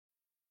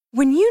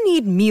When you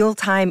need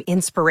mealtime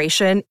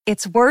inspiration,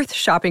 it's worth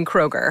shopping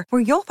Kroger,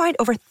 where you'll find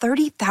over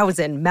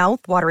 30,000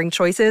 mouth-watering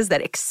choices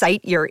that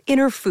excite your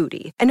inner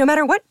foodie. And no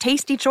matter what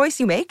tasty choice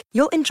you make,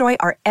 you'll enjoy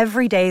our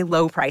everyday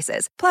low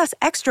prices, plus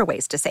extra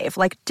ways to save,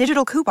 like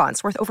digital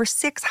coupons worth over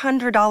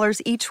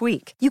 $600 each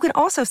week. You can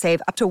also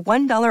save up to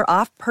 $1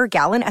 off per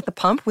gallon at the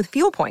pump with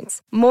fuel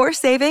points. More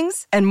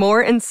savings and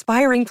more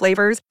inspiring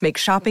flavors make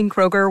shopping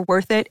Kroger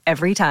worth it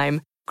every time.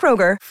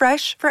 Kroger,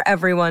 fresh for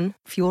everyone.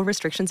 Fuel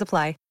restrictions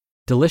apply.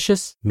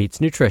 Delicious meets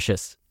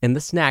nutritious in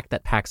the snack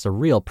that packs a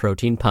real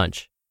protein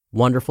punch.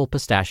 Wonderful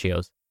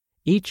Pistachios.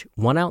 Each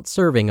 1-ounce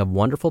serving of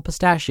Wonderful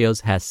Pistachios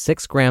has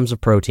 6 grams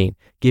of protein,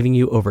 giving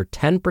you over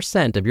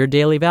 10% of your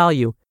daily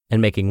value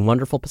and making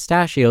Wonderful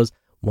Pistachios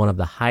one of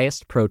the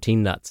highest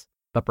protein nuts.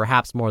 But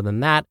perhaps more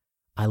than that,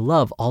 I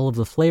love all of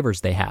the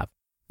flavors they have.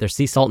 Their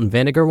sea salt and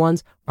vinegar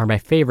ones are my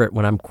favorite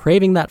when I'm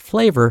craving that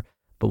flavor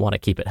but want to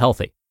keep it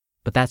healthy.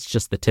 But that's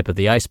just the tip of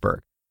the iceberg.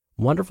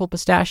 Wonderful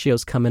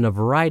Pistachios come in a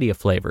variety of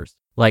flavors,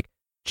 like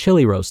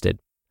chili roasted,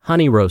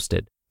 honey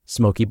roasted,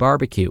 smoky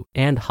barbecue,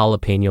 and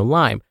jalapeno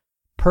lime,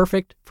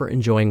 perfect for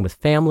enjoying with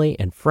family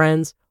and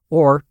friends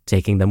or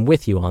taking them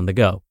with you on the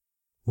go.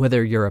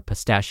 Whether you're a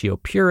pistachio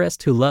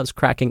purist who loves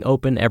cracking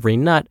open every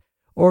nut,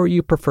 or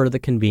you prefer the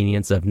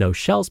convenience of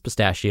no-shells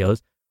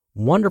pistachios,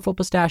 Wonderful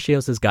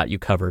Pistachios has got you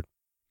covered.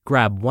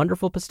 Grab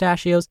Wonderful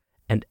Pistachios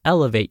and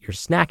elevate your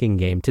snacking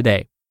game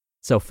today.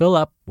 So fill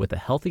up with a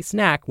healthy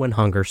snack when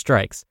hunger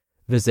strikes.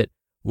 Visit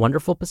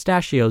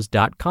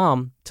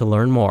wonderfulpistachios.com to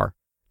learn more.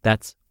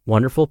 That's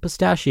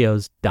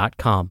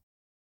wonderfulpistachios.com.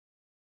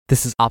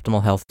 This is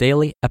Optimal Health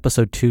Daily,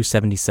 episode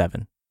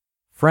 277.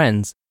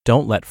 Friends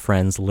Don't Let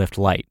Friends Lift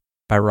Light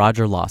by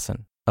Roger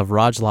Lawson of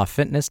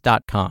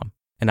rajlawfitness.com.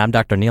 And I'm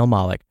Dr. Neil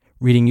Malik,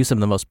 reading you some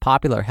of the most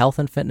popular health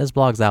and fitness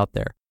blogs out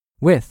there,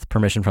 with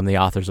permission from the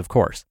authors, of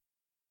course.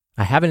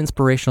 I have an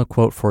inspirational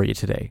quote for you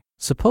today,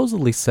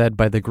 supposedly said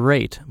by the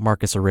great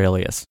Marcus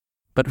Aurelius.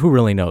 But who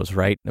really knows,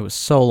 right? It was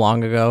so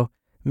long ago.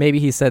 Maybe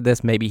he said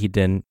this, maybe he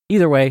didn't.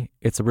 Either way,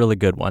 it's a really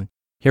good one.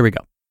 Here we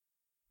go.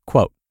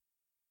 Quote,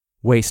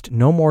 "Waste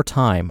no more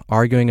time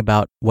arguing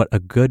about what a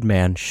good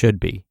man should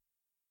be.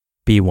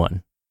 Be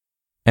one."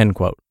 End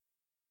quote.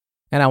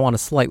 And I want to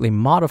slightly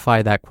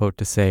modify that quote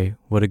to say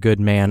what a good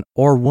man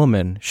or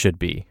woman should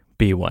be.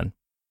 Be one.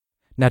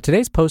 Now,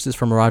 today's post is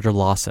from Roger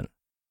Lawson.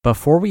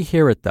 Before we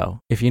hear it, though,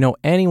 if you know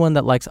anyone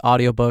that likes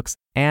audiobooks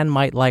and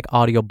might like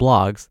audio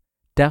blogs,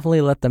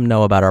 definitely let them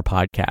know about our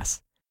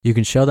podcast. You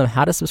can show them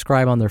how to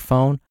subscribe on their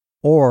phone,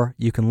 or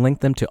you can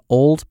link them to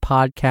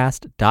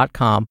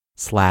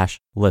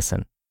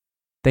oldpodcast.com/listen.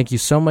 Thank you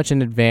so much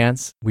in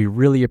advance. We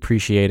really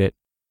appreciate it.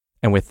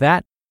 And with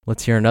that,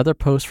 let's hear another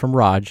post from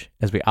Raj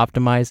as we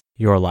optimize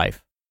your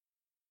life.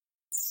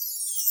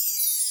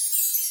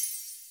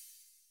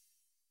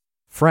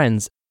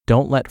 Friends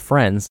Don't Let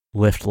Friends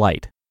Lift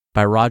Light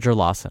by Roger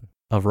Lawson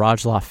of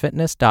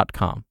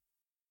rajlawfitness.com.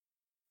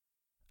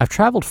 I've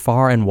traveled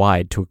far and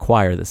wide to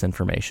acquire this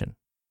information.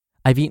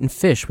 I've eaten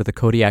fish with a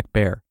Kodiak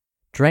bear,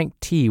 drank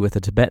tea with a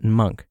Tibetan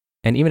monk,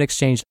 and even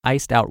exchanged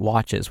iced-out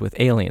watches with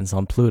aliens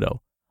on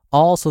Pluto,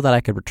 all so that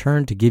I could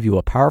return to give you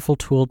a powerful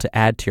tool to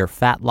add to your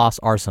fat loss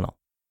arsenal.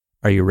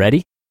 Are you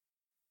ready?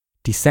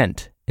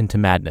 Descent into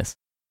madness.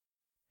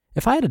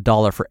 If I had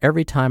 $1 for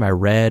every time I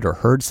read or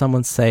heard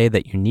someone say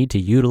that you need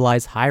to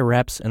utilize high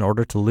reps in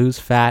order to lose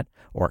fat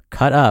or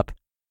cut up,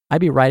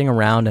 I'd be riding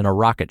around in a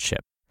rocket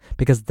ship,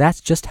 because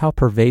that's just how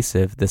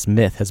pervasive this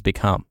myth has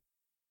become.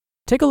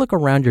 Take a look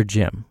around your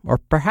gym, or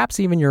perhaps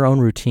even your own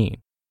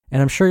routine,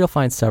 and I'm sure you'll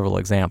find several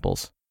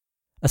examples.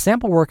 A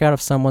sample workout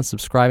of someone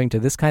subscribing to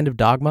this kind of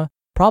dogma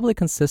probably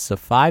consists of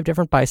 5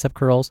 different bicep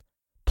curls,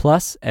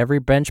 plus every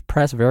bench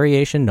press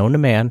variation known to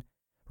man,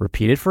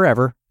 repeated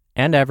forever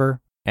and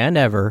ever and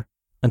ever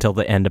until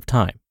the end of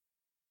time.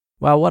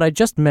 While what I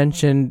just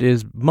mentioned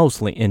is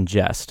mostly in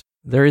jest,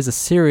 there is a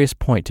serious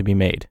point to be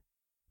made.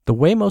 The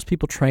way most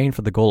people train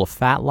for the goal of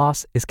fat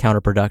loss is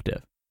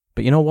counterproductive.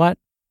 But you know what?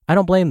 I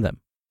don't blame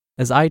them,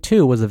 as I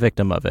too was a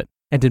victim of it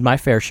and did my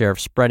fair share of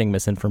spreading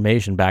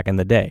misinformation back in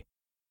the day.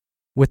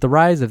 With the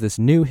rise of this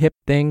new hip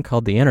thing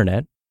called the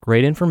internet,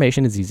 great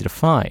information is easy to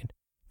find,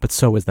 but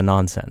so is the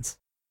nonsense.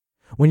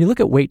 When you look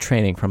at weight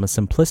training from a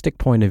simplistic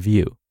point of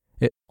view,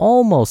 it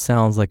almost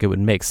sounds like it would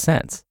make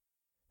sense.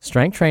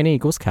 Strength training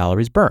equals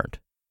calories burned.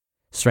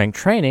 Strength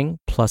training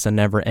plus a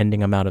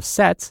never-ending amount of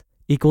sets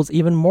equals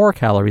even more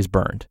calories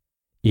burned.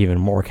 Even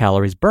more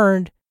calories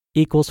burned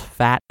equals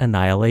fat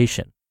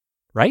annihilation.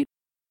 Right?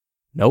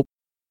 Nope.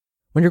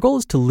 When your goal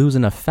is to lose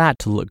enough fat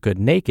to look good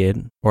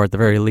naked, or at the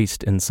very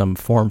least in some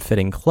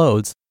form-fitting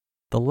clothes,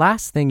 the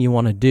last thing you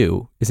want to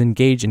do is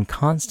engage in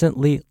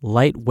constantly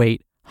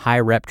lightweight,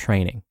 high-rep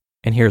training.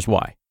 And here's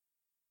why.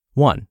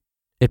 1.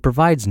 It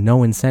provides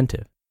no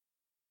incentive.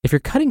 If you're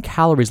cutting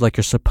calories like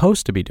you're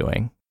supposed to be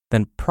doing,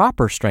 then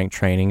proper strength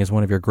training is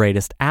one of your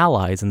greatest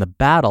allies in the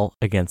battle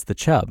against the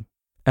chub.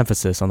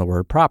 Emphasis on the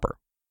word proper.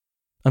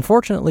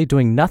 Unfortunately,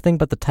 doing nothing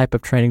but the type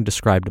of training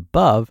described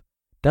above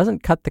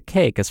doesn't cut the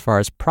cake as far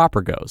as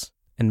proper goes,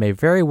 and may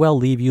very well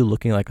leave you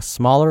looking like a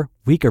smaller,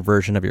 weaker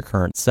version of your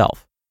current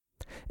self.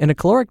 In a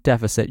caloric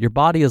deficit, your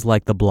body is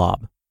like the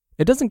blob.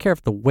 It doesn't care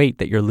if the weight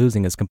that you're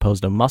losing is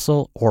composed of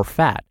muscle or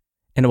fat,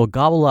 and it will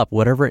gobble up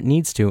whatever it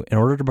needs to in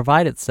order to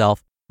provide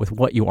itself with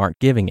what you aren't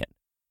giving it.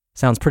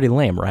 Sounds pretty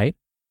lame, right?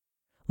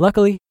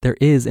 Luckily, there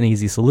is an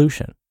easy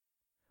solution.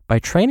 By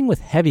training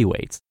with heavy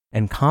weights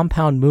and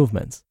compound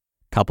movements,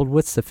 coupled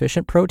with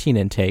sufficient protein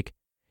intake,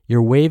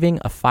 you're waving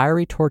a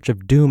fiery torch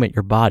of doom at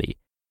your body,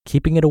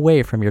 keeping it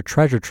away from your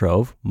treasure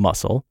trove,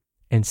 muscle,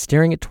 and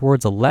steering it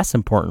towards a less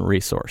important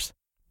resource,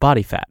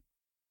 body fat.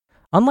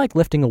 Unlike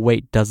lifting a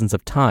weight dozens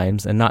of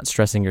times and not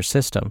stressing your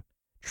system,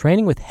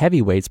 training with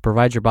heavy weights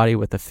provides your body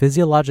with a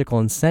physiological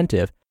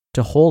incentive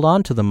to hold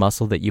on to the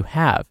muscle that you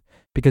have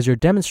because you're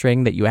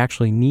demonstrating that you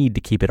actually need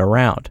to keep it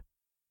around.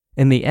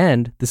 In the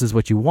end, this is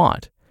what you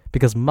want,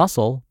 because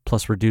muscle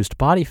plus reduced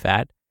body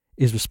fat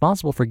is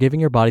responsible for giving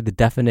your body the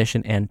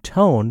definition and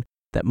tone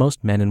that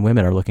most men and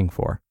women are looking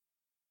for.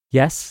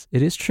 Yes,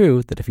 it is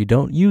true that if you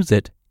don't use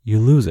it, you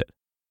lose it.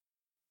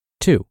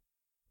 2.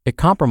 It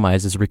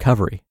compromises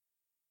recovery.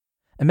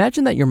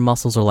 Imagine that your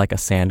muscles are like a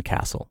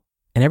sandcastle,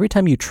 and every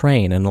time you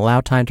train and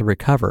allow time to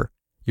recover,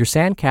 your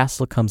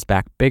sandcastle comes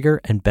back bigger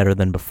and better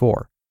than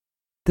before.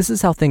 This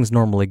is how things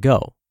normally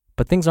go,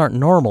 but things aren't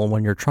normal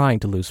when you're trying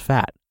to lose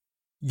fat.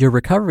 Your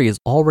recovery is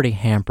already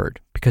hampered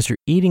because you're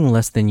eating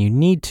less than you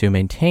need to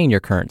maintain your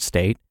current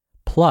state,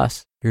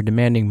 plus you're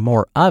demanding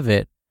more of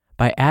it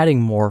by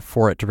adding more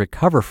for it to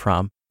recover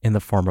from in the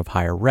form of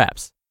higher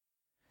reps.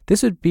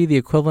 This would be the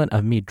equivalent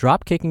of me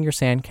drop kicking your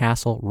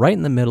sandcastle right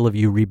in the middle of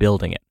you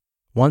rebuilding it.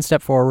 1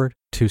 step forward,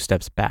 2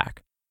 steps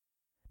back.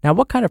 Now,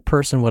 what kind of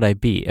person would I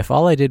be if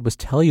all I did was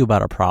tell you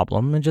about a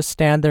problem and just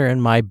stand there in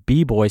my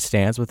b-boy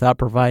stance without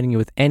providing you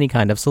with any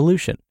kind of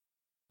solution?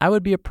 I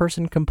would be a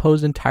person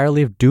composed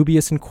entirely of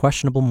dubious and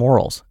questionable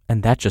morals,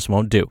 and that just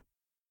won't do.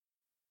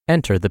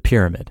 Enter the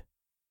pyramid.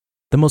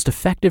 The most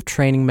effective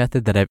training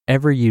method that I've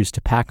ever used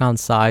to pack on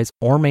size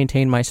or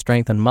maintain my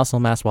strength and muscle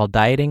mass while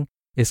dieting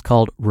is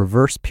called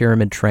reverse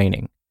pyramid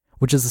training,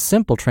 which is a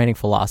simple training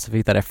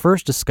philosophy that I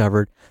first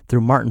discovered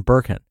through Martin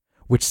Berkhan,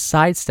 which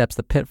sidesteps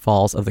the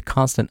pitfalls of the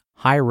constant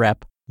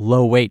high-rep,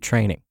 low-weight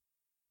training.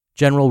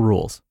 General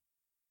rules.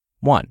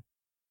 1.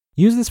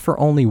 Use this for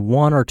only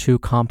 1 or 2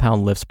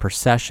 compound lifts per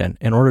session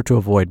in order to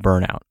avoid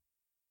burnout.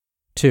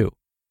 2.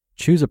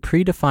 Choose a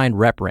predefined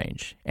rep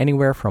range,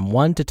 anywhere from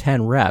 1 to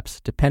 10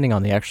 reps depending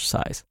on the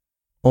exercise,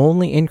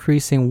 only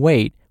increasing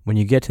weight when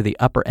you get to the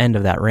upper end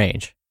of that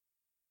range.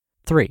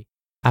 3.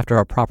 After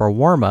a proper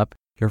warm-up,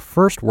 your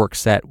first work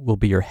set will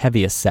be your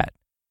heaviest set.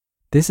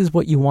 This is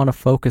what you want to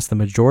focus the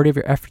majority of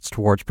your efforts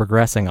towards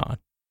progressing on.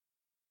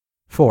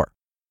 4.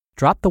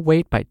 Drop the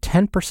weight by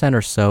 10%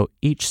 or so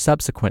each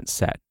subsequent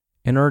set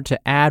in order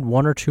to add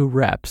 1 or 2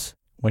 reps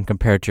when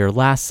compared to your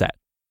last set.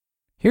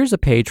 Here's a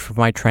page from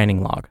my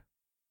training log.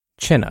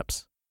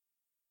 Chin-ups.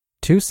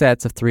 2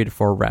 sets of 3 to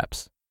 4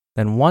 reps,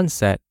 then 1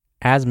 set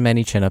as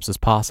many chin-ups as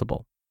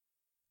possible.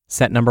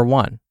 Set number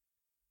 1.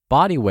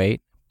 Body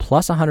weight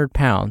plus 100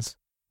 pounds,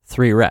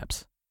 3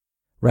 reps.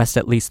 Rest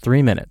at least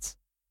 3 minutes.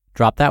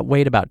 Drop that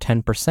weight about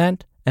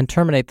 10% and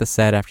terminate the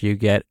set after you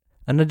get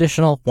an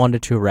additional 1 to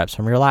 2 reps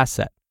from your last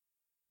set.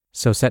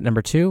 So set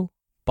number 2,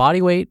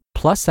 body weight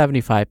plus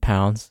 75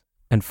 pounds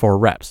and 4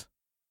 reps.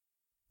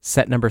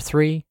 Set number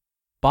 3,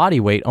 body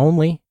weight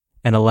only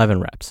and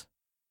 11 reps.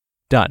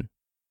 Done.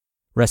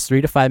 Rest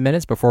 3 to 5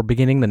 minutes before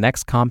beginning the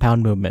next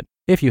compound movement,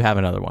 if you have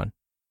another one.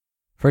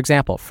 For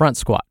example, front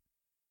squat.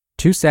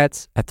 2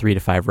 sets at 3 to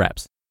 5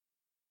 reps.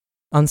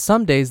 On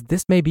some days,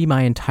 this may be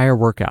my entire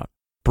workout.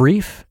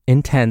 Brief,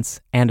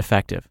 intense, and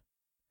effective.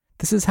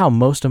 This is how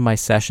most of my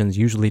sessions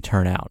usually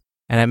turn out,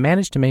 and I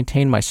managed to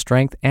maintain my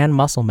strength and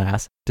muscle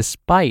mass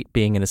despite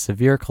being in a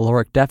severe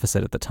caloric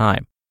deficit at the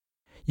time.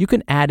 You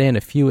can add in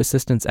a few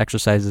assistance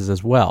exercises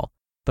as well,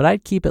 but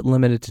I'd keep it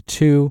limited to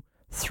 2,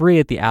 3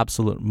 at the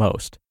absolute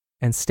most,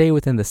 and stay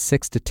within the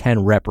 6 to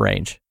 10 rep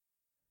range.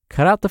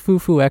 Cut out the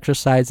foo-foo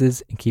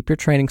exercises and keep your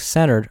training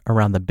centered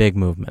around the big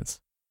movements.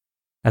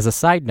 As a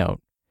side note,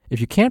 if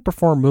you can't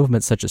perform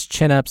movements such as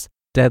chin-ups,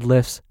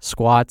 deadlifts,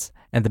 squats,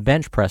 and the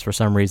bench press for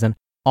some reason,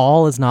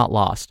 all is not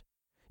lost.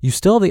 You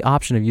still have the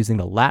option of using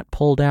the lat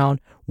pull-down,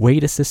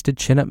 weight-assisted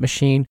chin-up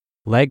machine,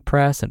 leg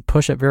press, and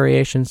push-up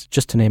variations,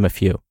 just to name a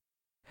few.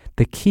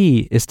 The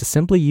key is to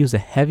simply use a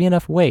heavy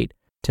enough weight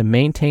to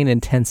maintain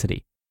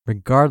intensity,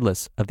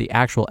 regardless of the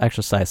actual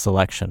exercise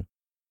selection.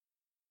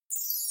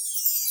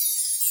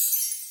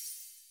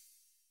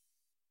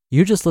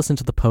 You just listened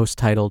to the post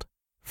titled,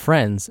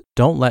 "Friends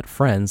Don't Let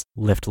Friends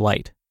Lift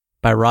Light"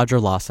 by Roger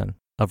Lawson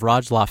of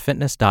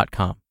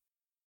RajLawFitness.com.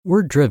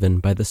 We're driven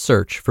by the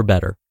search for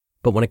better,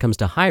 but when it comes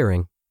to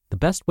hiring, the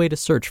best way to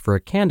search for a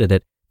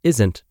candidate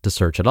isn't to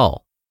search at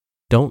all.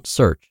 Don't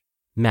search,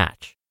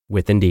 match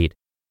with Indeed.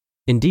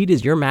 Indeed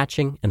is your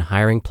matching and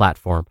hiring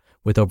platform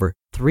with over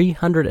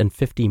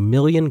 350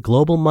 million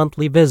global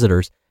monthly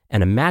visitors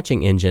and a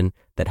matching engine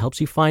that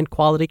helps you find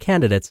quality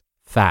candidates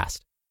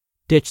fast.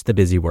 Ditch the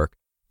busy work.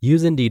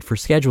 Use Indeed for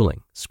scheduling,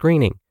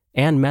 screening,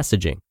 and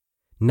messaging.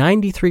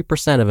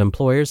 93% of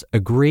employers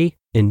agree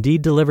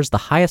Indeed delivers the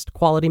highest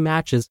quality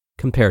matches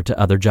compared to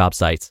other job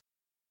sites.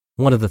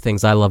 One of the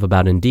things I love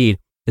about Indeed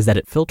is that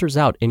it filters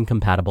out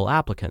incompatible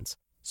applicants.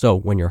 So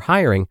when you're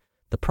hiring,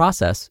 the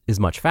process is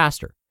much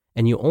faster,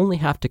 and you only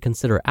have to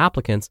consider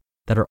applicants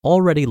that are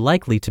already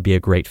likely to be a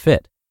great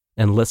fit.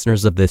 And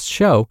listeners of this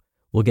show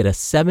will get a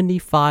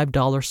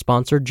 $75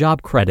 sponsored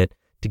job credit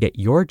to get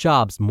your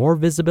jobs more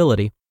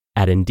visibility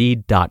at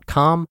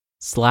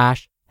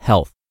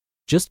Indeed.com/health.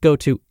 Just go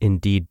to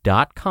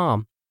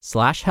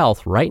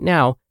Indeed.com/health right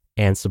now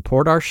and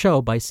support our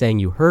show by saying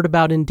you heard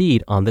about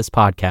Indeed on this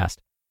podcast.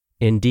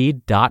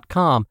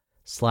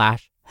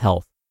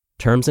 Indeed.com/health.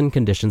 Terms and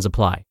conditions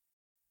apply.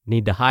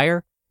 Need to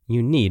hire?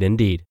 You need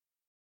Indeed.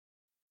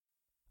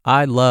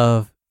 I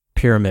love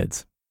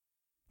pyramids.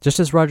 Just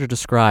as Roger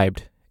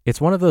described,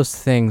 it's one of those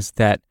things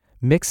that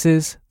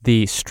mixes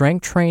the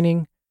strength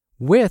training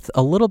with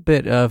a little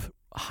bit of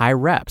high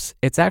reps.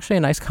 It's actually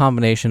a nice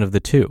combination of the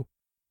two.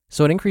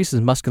 So it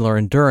increases muscular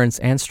endurance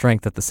and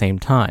strength at the same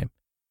time.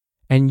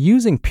 And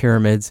using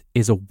pyramids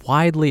is a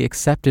widely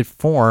accepted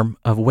form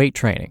of weight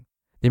training.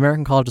 The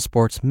American College of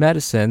Sports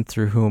Medicine,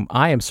 through whom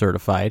I am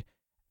certified,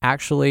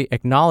 actually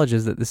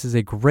acknowledges that this is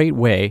a great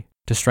way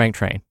to strength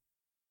train.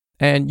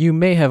 And you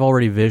may have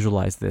already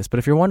visualized this, but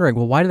if you're wondering,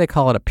 well, why do they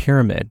call it a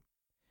pyramid?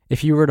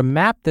 If you were to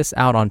map this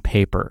out on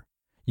paper,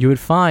 you would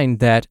find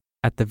that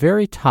at the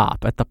very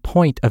top, at the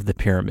point of the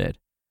pyramid,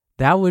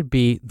 that would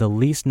be the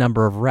least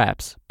number of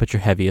reps, but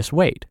your heaviest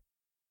weight.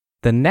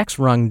 The next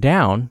rung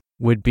down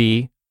would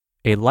be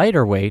a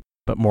lighter weight,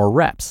 but more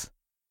reps.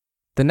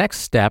 The next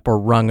step or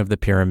rung of the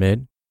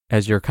pyramid,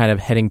 as you're kind of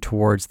heading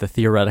towards the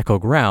theoretical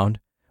ground,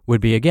 would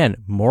be, again,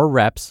 more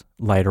reps,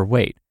 lighter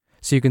weight.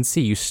 So you can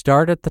see you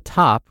start at the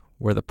top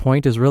where the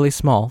point is really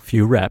small,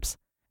 few reps,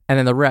 and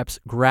then the reps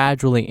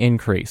gradually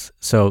increase.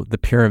 So the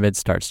pyramid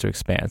starts to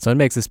expand. So it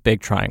makes this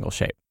big triangle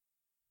shape.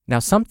 Now,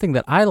 something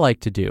that I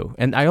like to do,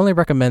 and I only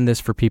recommend this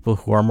for people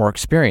who are more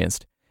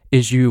experienced,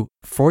 is you,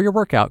 for your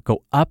workout,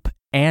 go up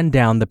and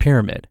down the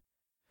pyramid.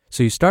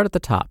 So you start at the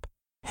top,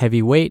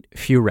 heavy weight,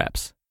 few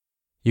reps.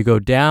 You go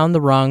down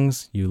the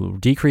rungs, you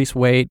decrease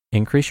weight,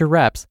 increase your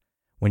reps.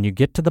 When you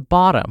get to the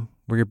bottom,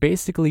 where you're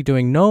basically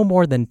doing no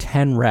more than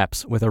 10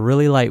 reps with a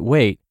really light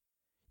weight,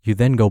 you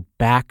then go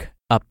back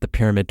up the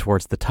pyramid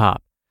towards the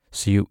top.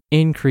 So you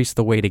increase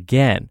the weight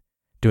again,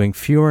 doing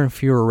fewer and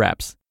fewer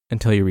reps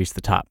until you reach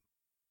the top.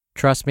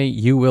 Trust me,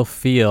 you will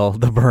feel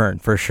the burn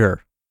for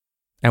sure.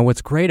 And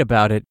what's great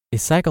about it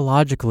is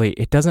psychologically,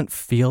 it doesn't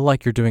feel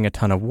like you're doing a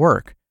ton of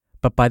work.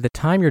 But by the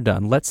time you're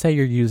done, let's say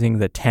you're using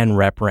the 10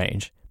 rep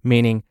range,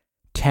 meaning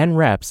 10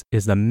 reps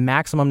is the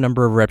maximum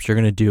number of reps you're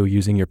going to do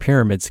using your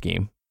pyramid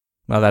scheme.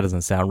 Well, that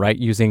doesn't sound right,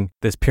 using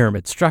this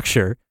pyramid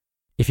structure.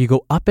 If you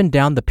go up and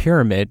down the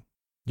pyramid,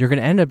 you're going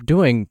to end up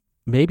doing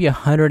maybe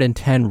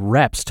 110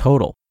 reps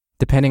total,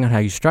 depending on how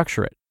you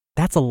structure it.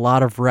 That's a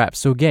lot of reps.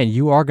 So again,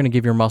 you are going to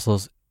give your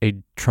muscles a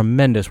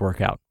tremendous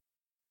workout.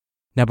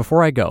 Now,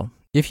 before I go,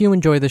 if you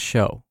enjoy this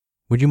show,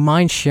 would you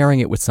mind sharing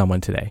it with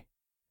someone today?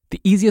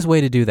 The easiest way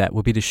to do that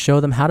would be to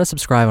show them how to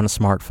subscribe on a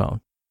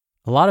smartphone.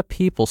 A lot of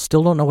people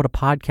still don't know what a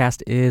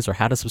podcast is or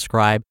how to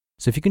subscribe.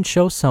 So if you can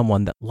show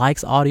someone that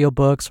likes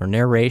audiobooks or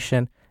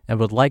narration and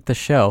would like the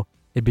show,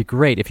 it'd be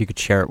great if you could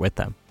share it with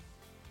them.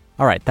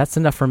 All right, that's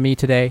enough from me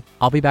today.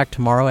 I'll be back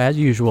tomorrow as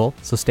usual,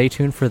 so stay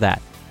tuned for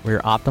that, where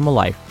your optimal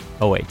life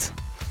awaits.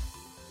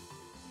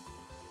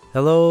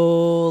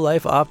 Hello,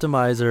 Life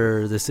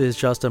Optimizer. This is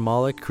Justin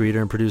Malik,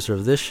 creator and producer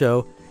of this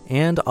show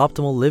and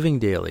Optimal Living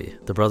Daily,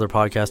 the brother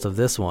podcast of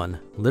this one.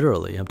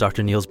 Literally, I'm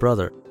Dr. Neil's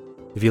brother.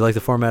 If you like the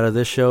format of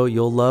this show,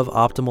 you'll love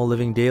Optimal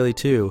Living Daily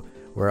too,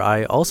 where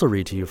I also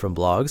read to you from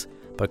blogs,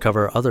 but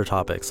cover other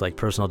topics like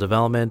personal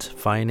development,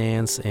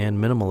 finance, and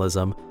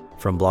minimalism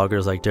from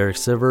bloggers like Derek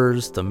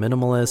Sivers, The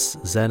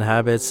Minimalists, Zen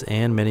Habits,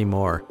 and many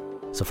more.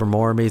 So for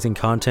more amazing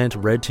content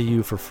read to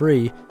you for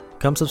free,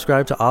 come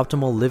subscribe to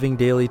Optimal Living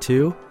Daily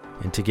too,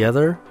 and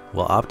together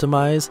we'll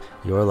optimize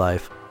your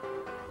life.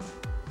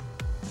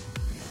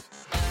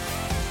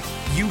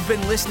 You've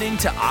been listening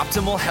to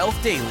Optimal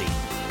Health Daily.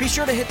 Be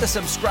sure to hit the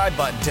subscribe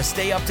button to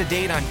stay up to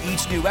date on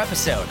each new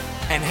episode,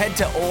 and head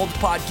to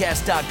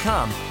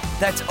oldpodcast.com.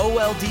 That's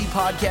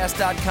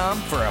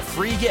oldpodcast.com for a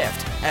free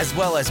gift, as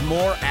well as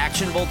more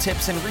actionable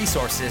tips and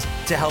resources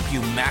to help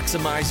you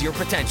maximize your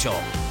potential.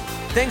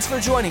 Thanks for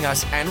joining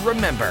us, and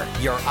remember,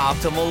 your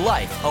optimal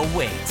life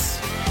awaits.